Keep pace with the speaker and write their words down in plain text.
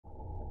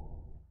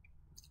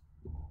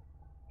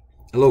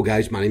Hello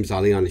guys, my name is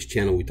Ali. On this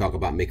channel we talk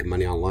about making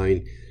money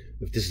online.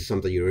 If this is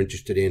something you're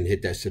interested in,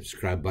 hit that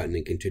subscribe button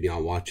and continue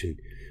on watching.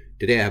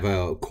 Today I have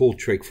a cool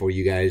trick for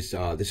you guys.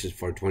 This is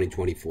for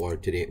 2024.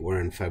 Today we're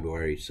in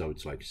February, so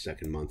it's like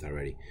second month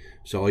already.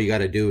 So all you got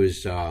to do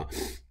is, well,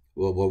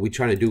 what we're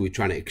trying to do, we're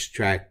trying to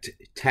extract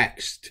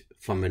text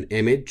from an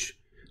image.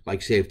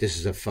 Like say if this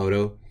is a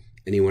photo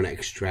and you want to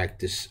extract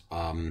this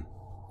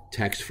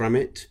text from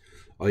it,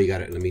 all you got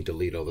to, let me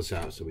delete all this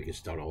out so we can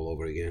start all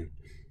over again.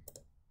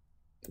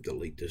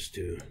 Delete this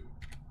too,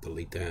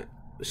 delete that.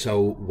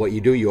 So what you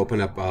do, you open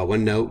up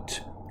OneNote,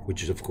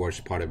 which is of course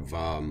part of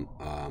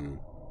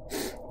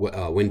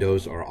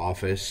Windows or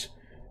Office,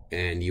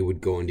 and you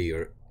would go into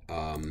your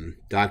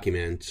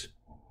documents,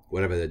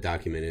 whatever the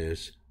document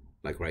is,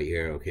 like right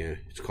here. Okay,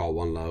 it's called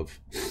One Love.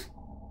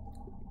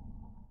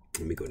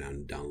 Let me go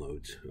down to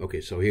downloads.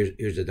 Okay, so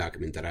here's the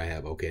document that I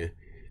have. Okay,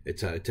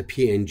 it's a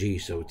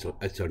PNG, so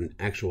it's an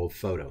actual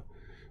photo.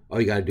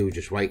 All you gotta do is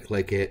just right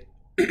click it,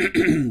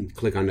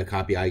 click on the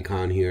copy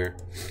icon here.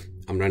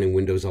 I'm running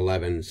Windows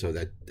 11, so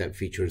that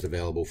feature is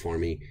available for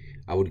me.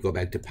 I would go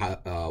back to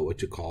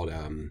what you call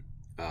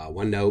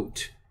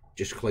OneNote.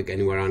 Just click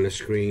anywhere on the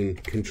screen,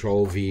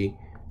 Control V.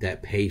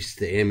 That pastes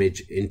the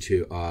image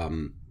into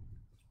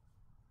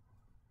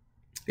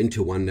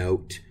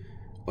OneNote.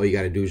 All you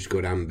got to do is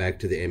go down back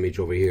to the image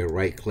over here,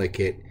 right click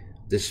it.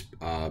 This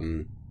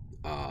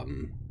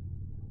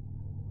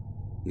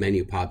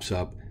menu pops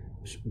up.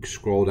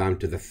 Scroll down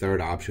to the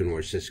third option where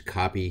it says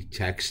copy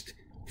text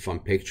from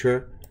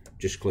picture.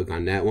 Just click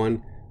on that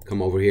one.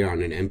 Come over here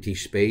on an empty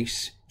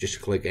space.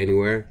 Just click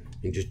anywhere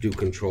and just do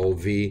Control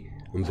V,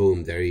 and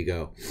boom, there you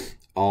go.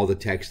 All the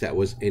text that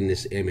was in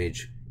this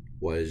image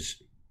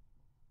was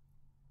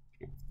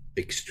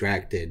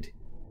extracted,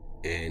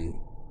 and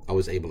I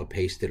was able to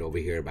paste it over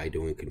here by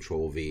doing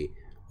Control V,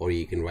 or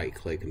you can right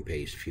click and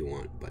paste if you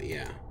want. But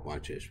yeah,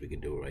 watch this. We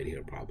could do it right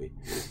here probably.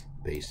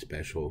 Paste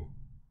special.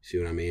 See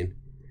what I mean?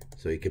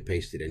 So you can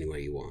paste it anywhere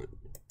you want.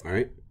 All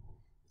right.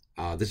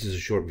 This is a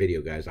short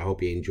video, guys. I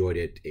hope you enjoyed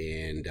it,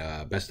 and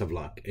best of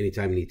luck.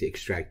 Anytime you need to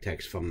extract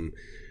text from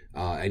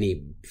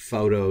any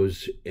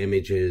photos,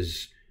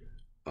 images,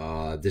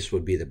 this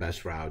would be the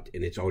best route,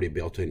 and it's already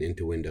built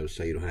into Windows,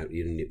 so you don't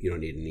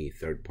need any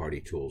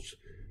third-party tools.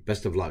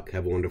 Best of luck.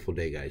 Have a wonderful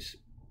day, guys.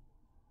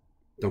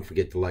 Don't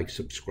forget to like,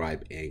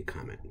 subscribe, and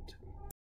comment.